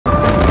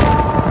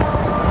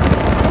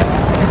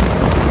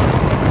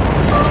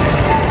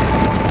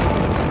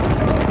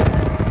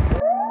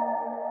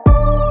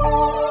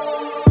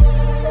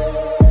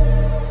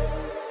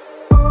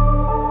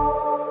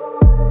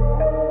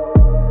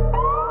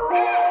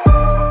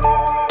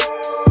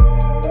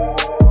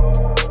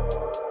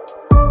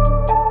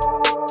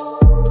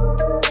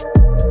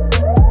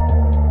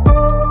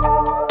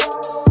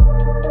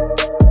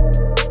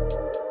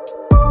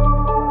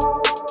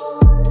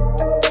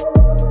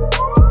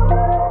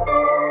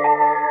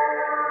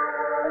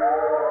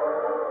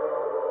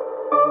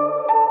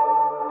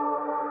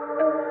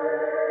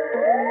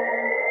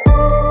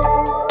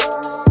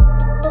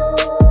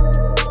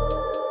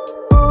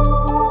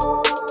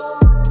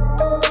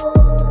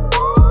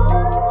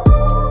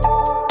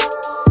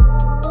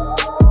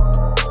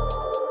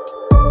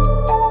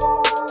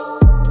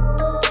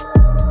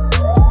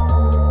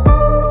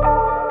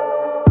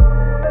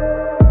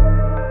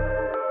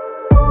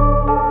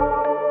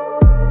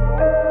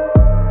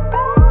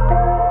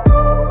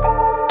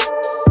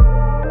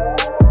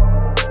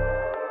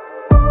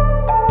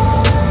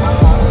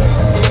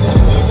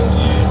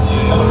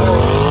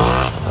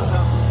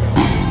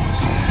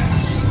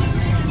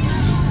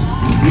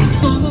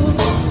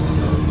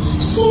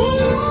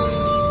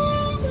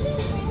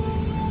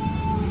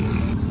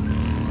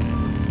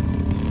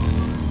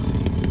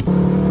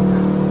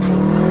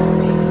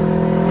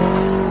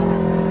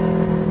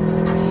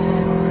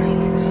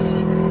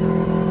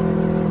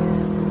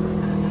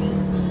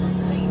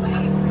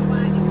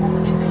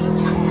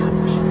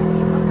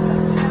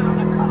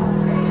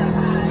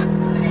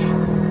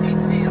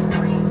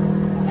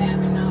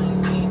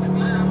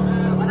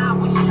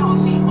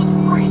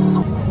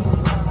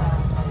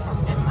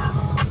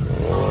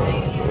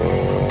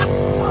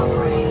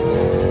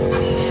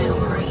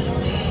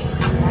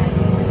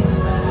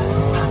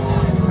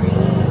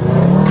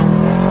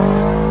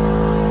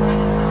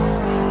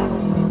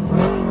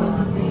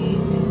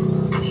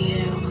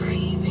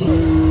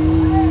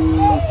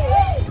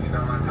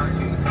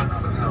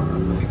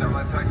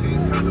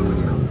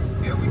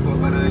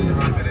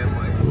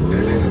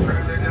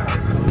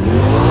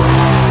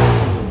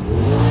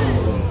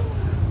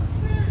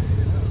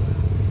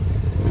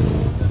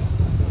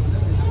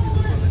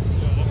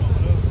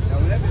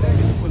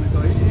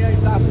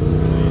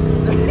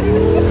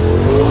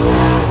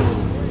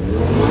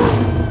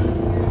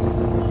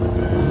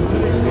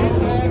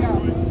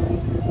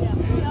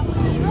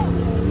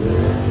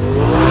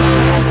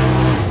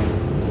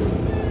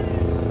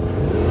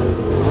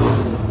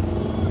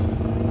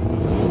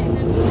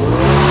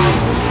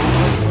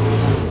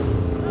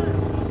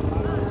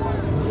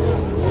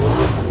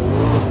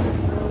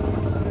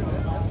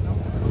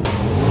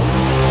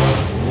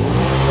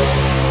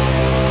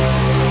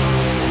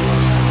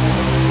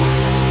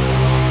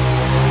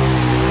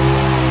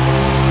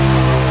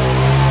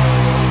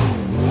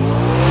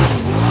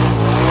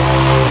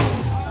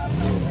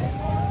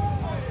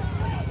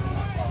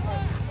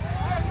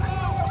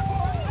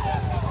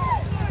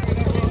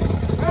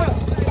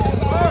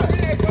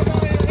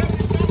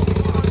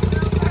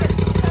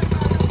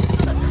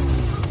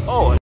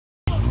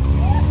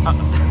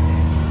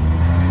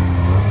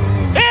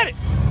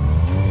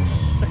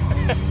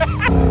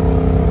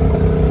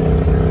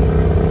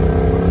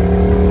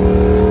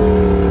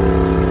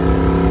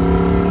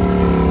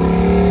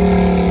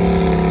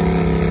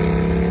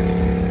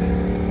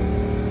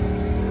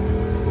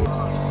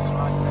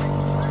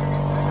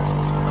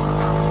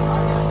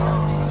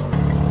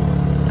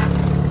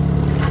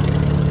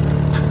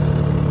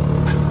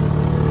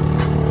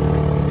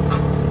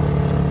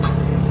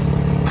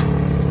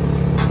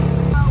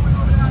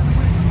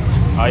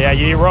Oh yeah,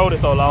 you ain't rode it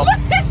so long.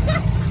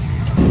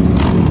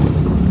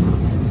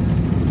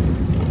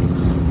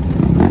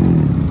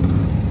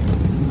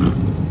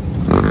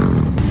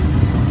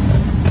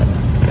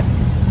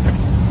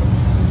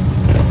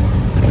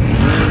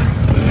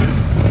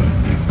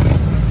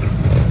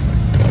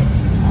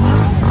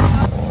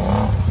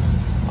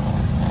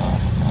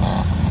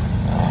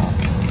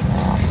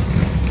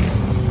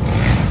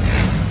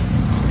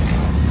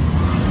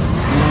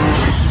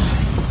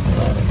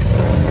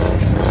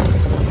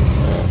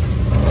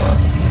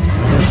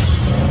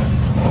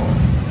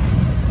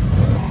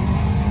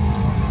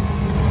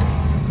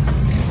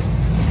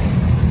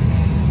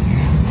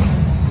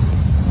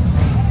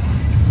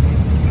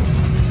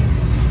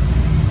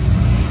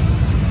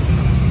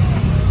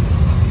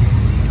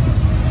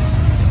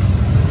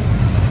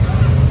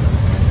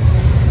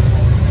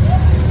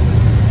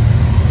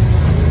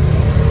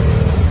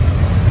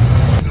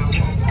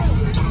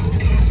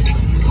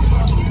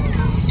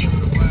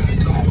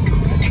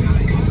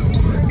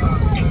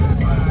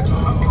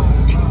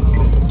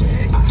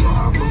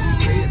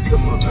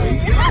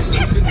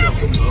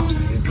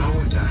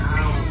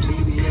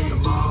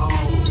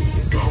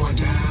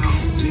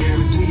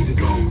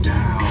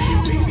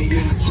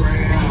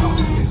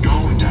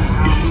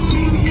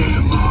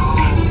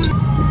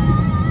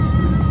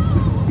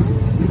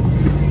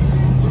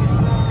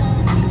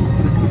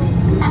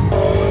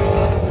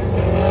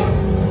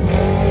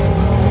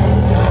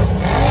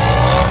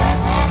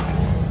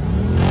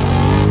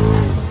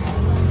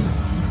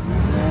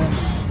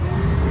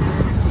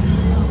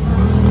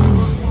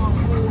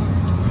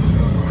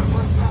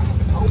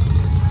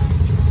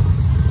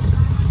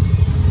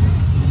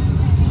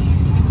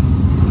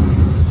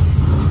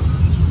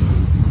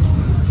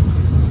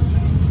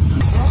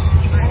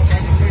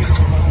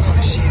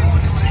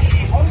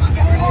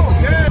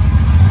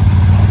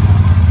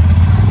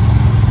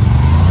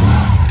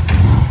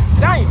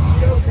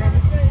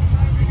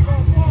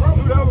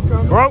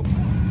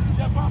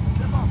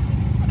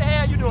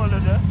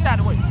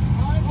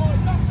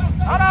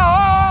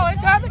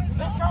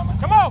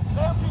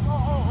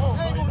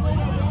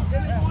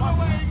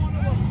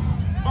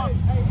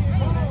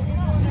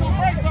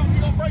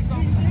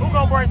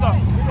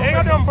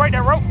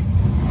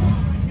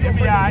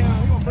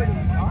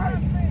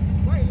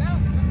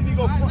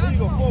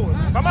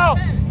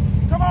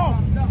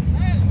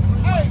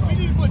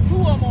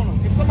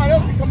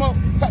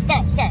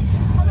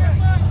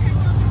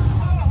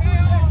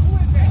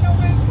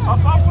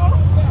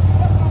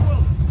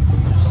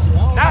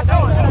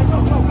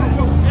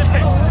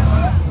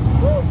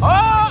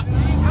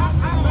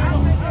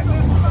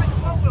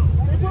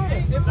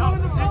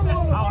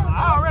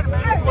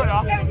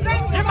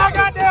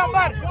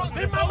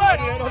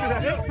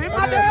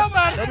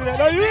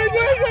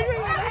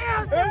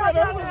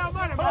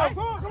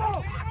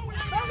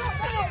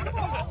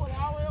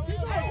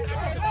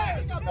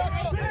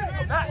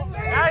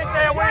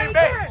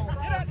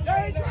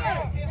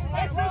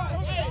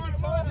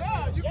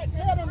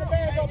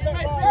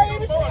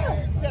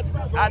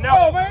 I know.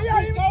 Oh, man,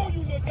 yeah, he told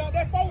you, look,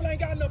 that phone ain't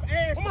got enough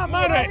ass. Where my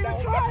money at?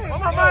 Where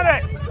my money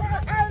at?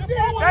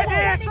 They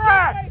did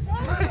try.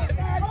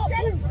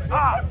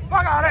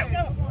 Fuck all that.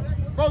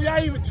 Bro,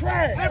 y'all even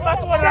tried. Send my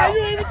 20 out.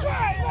 You even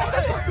tried.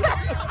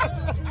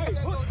 Hey,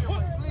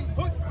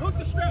 hook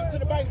the strap to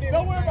the bike then.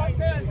 Don't worry about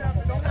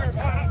that. Don't worry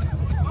about it.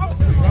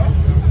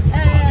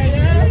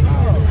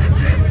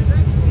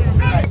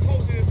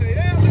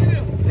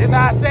 This is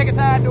our second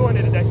time doing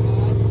it today.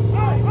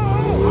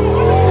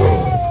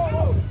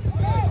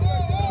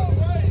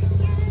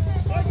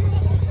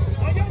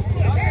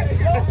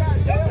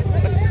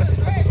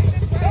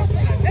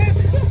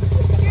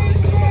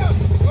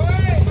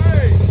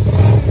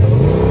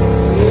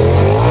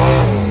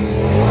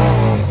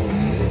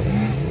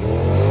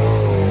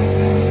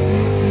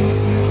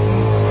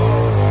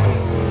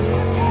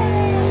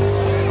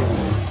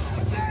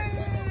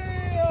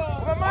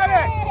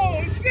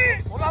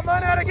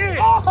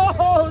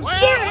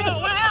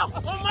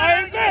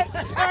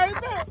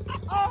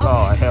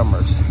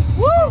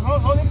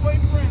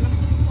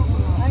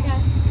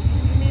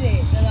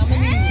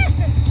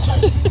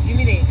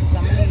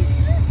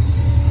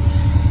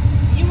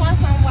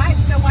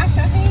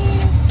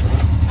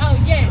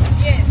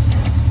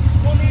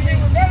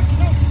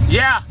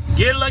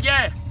 Get a little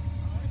gas.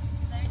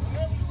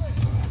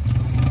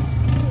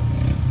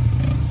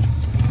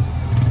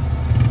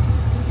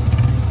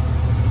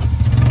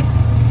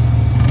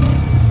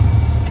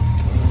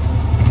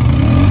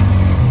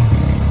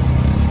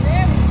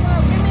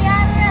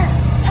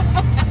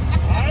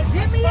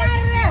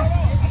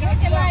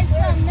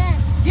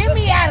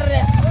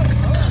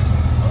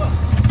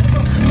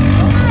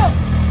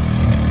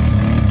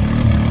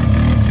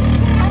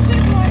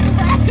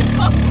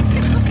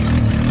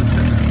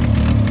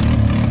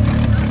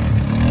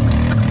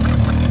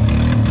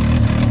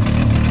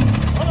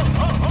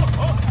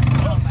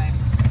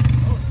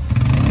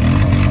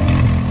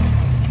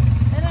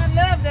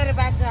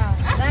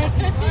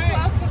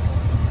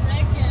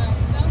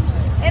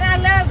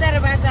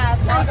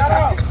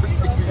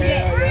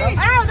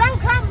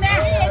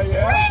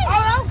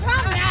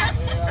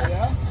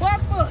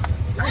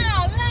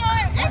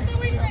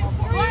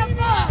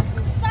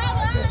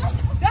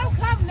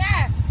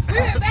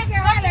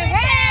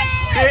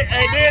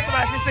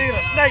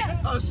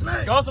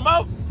 Go some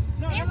more?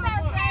 No, it's okay.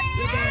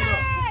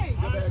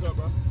 Get back up,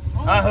 bro.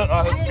 I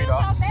hook me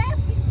off.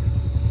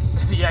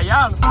 Yeah,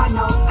 y'all. I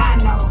know.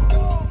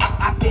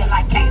 I feel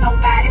like can't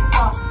nobody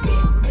fuck me.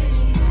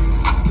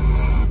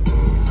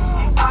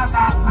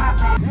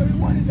 That we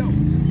want to do.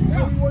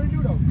 That we want to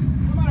do, though.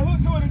 Somebody hook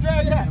to it and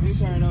drag it out. We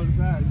turn on the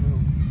side, bro.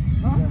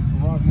 Huh?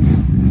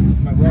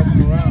 Like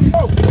rocking around.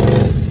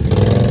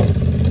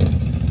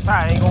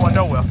 Tire ain't going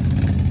nowhere.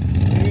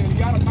 You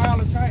got a mile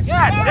of tank.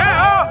 God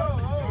damn!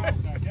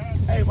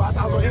 Hey, well, I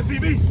thought it was on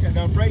MTV. Got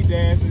done break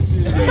dance and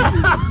shit.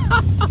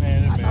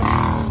 Man.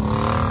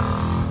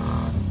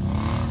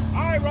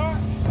 All right, Rod.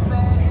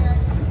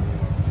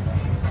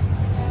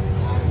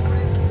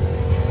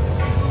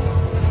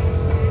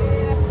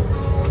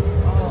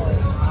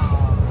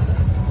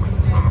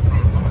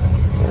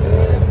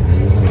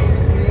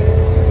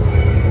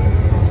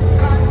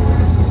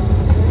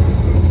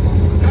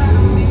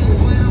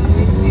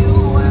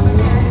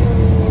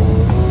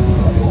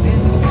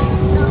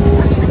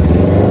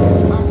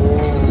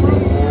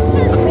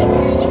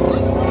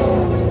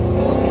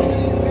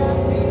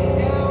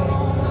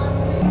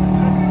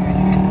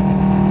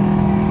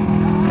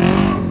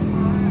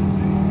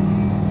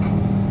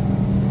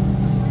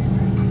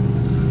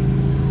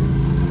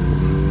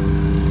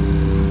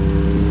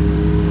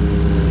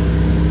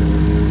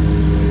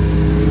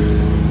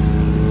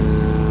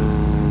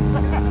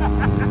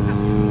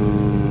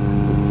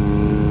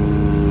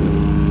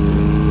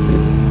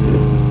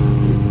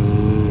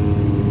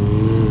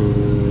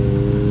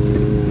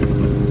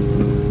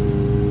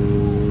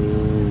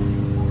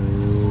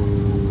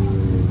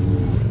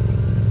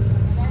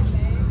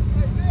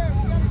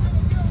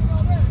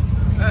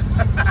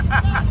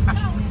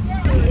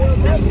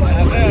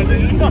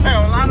 You don't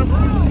have a lot of